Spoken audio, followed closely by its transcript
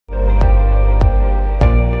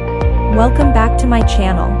Welcome back to my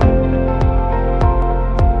channel.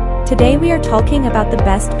 Today we are talking about the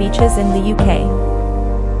best beaches in the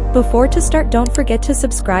UK. Before to start, don't forget to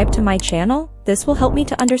subscribe to my channel. This will help me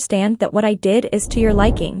to understand that what I did is to your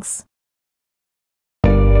likings.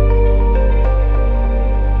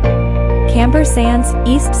 Camber Sands,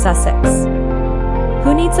 East Sussex.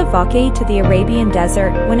 Who needs a vacay to the Arabian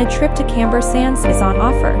desert when a trip to Camber Sands is on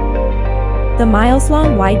offer? The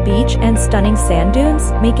miles-long wide beach and stunning sand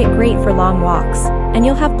dunes make it great for long walks, and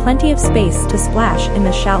you'll have plenty of space to splash in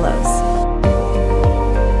the shallows.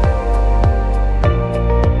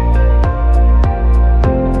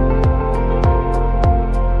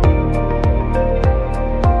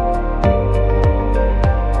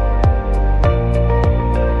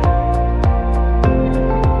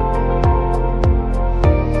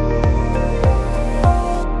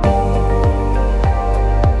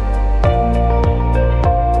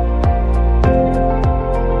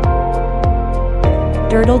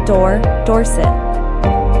 Dorset.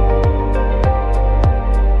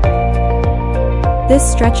 This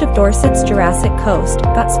stretch of Dorset's Jurassic coast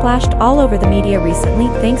got splashed all over the media recently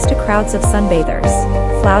thanks to crowds of sunbathers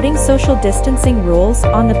flouting social distancing rules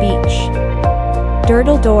on the beach.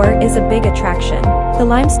 Door is a big attraction. The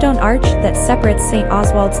limestone arch that separates St.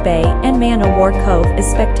 Oswald's Bay and Man o' War Cove is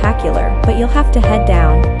spectacular, but you'll have to head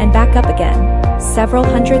down and back up again. Several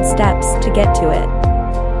hundred steps to get to it.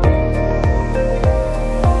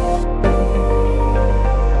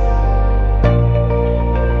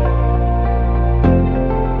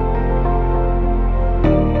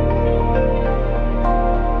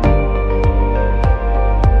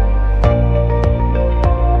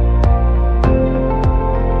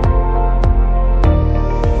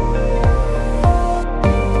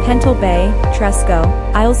 Bay, Tresco,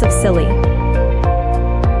 Isles of Scilly.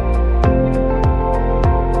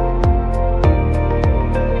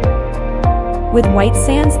 With white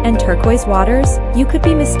sands and turquoise waters, you could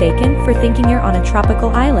be mistaken for thinking you're on a tropical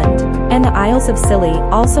island. And the Isles of Scilly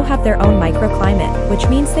also have their own microclimate, which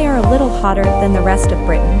means they are a little hotter than the rest of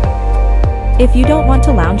Britain. If you don't want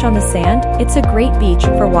to lounge on the sand, it's a great beach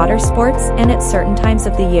for water sports, and at certain times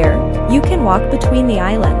of the year, you can walk between the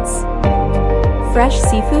islands. Fresh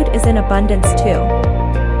seafood is in abundance too.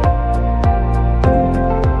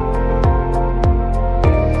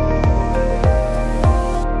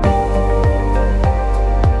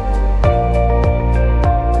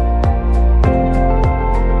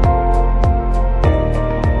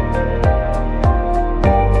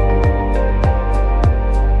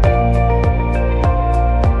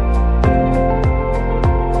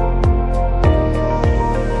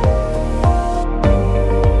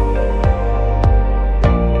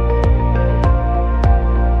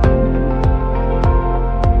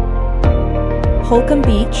 Holcombe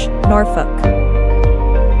Beach, Norfolk.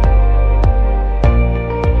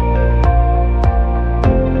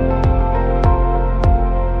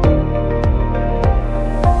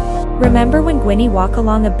 Remember when Gwynnie walk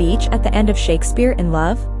along a beach at the end of Shakespeare in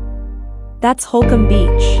Love? That's Holcombe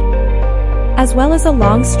Beach. As well as a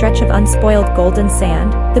long stretch of unspoiled golden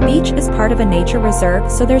sand, the beach is part of a nature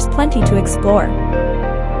reserve, so there's plenty to explore.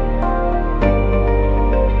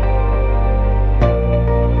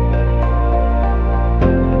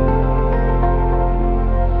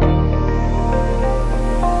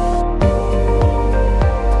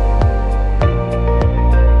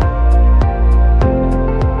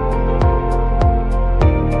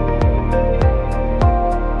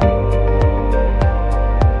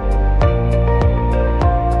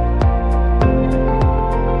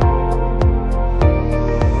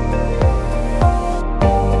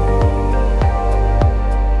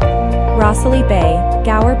 Scilly Bay,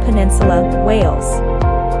 Gower Peninsula, Wales.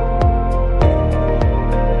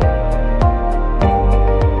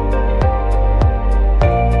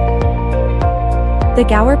 The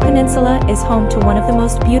Gower Peninsula is home to one of the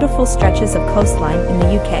most beautiful stretches of coastline in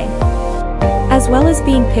the UK. As well as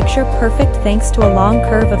being picture-perfect thanks to a long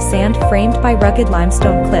curve of sand framed by rugged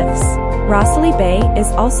limestone cliffs, Scilly Bay is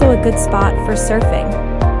also a good spot for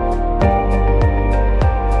surfing.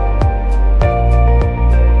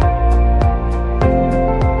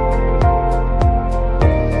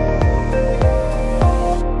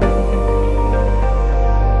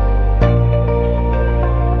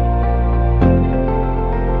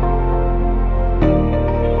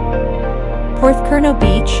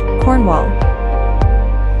 Beach, Cornwall.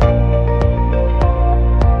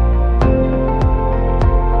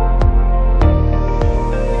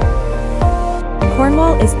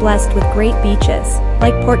 Cornwall is blessed with great beaches,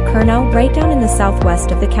 like Portcerno right down in the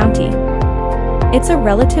southwest of the county. It's a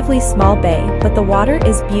relatively small bay, but the water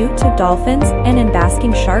is beautiful. Dolphins and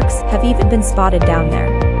basking sharks have even been spotted down there.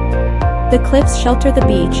 The cliffs shelter the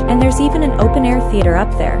beach, and there's even an open-air theater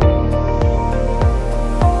up there.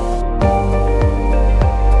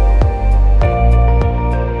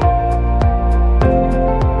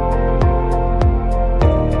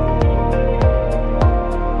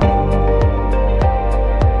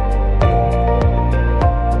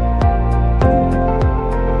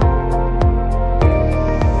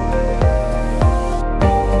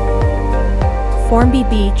 Formby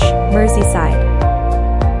Beach, Merseyside.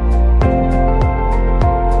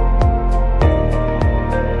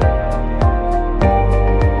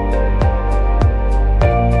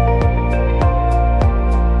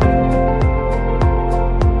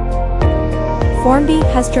 Formby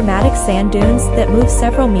has dramatic sand dunes that move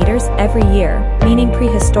several meters every year, meaning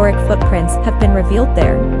prehistoric footprints have been revealed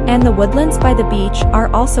there, and the woodlands by the beach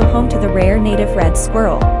are also home to the rare native red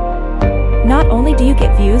squirrel. Not only do you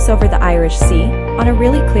get views over the Irish Sea, on a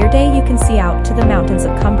really clear day you can see out to the mountains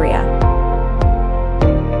of Cumbria.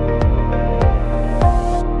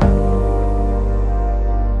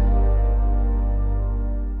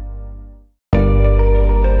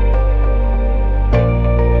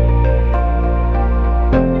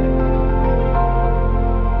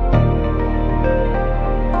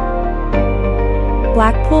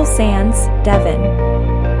 Blackpool Sands, Devon.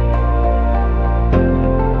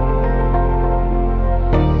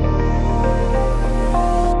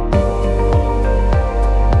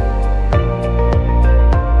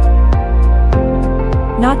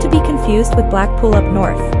 Not to be confused with Blackpool up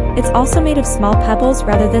north. It's also made of small pebbles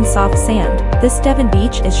rather than soft sand. This Devon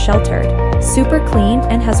beach is sheltered, super clean,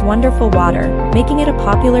 and has wonderful water, making it a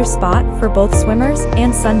popular spot for both swimmers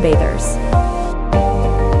and sunbathers.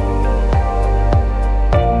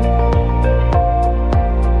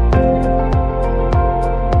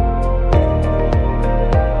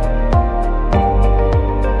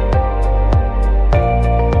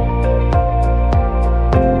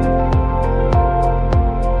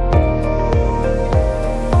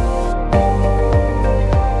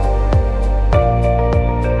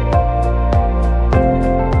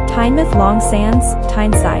 Longsands,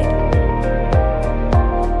 Tyneside.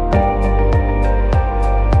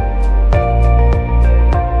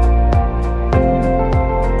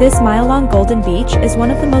 This mile-long Golden Beach is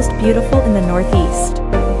one of the most beautiful in the Northeast.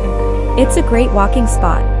 It's a great walking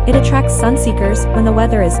spot, it attracts sunseekers when the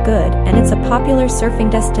weather is good, and it's a popular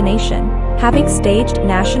surfing destination, having staged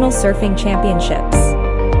national surfing championships.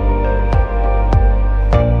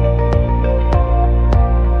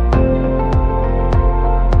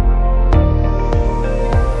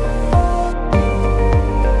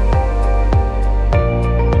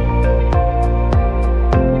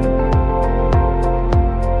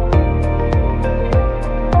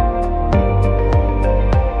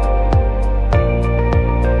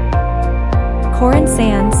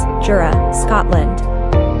 Sands, Jura, Scotland.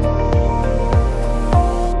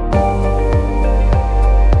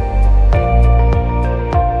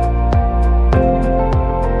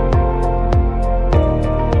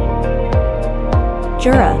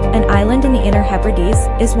 Jura, an island in the Inner Hebrides,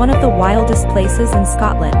 is one of the wildest places in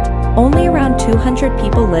Scotland. Only around 200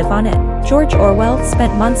 people live on it. George Orwell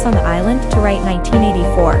spent months on the island to write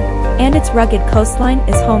 1984, and its rugged coastline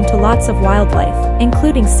is home to lots of wildlife,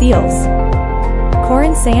 including seals.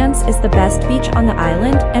 Sands is the best beach on the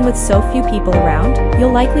island, and with so few people around,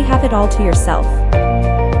 you'll likely have it all to yourself.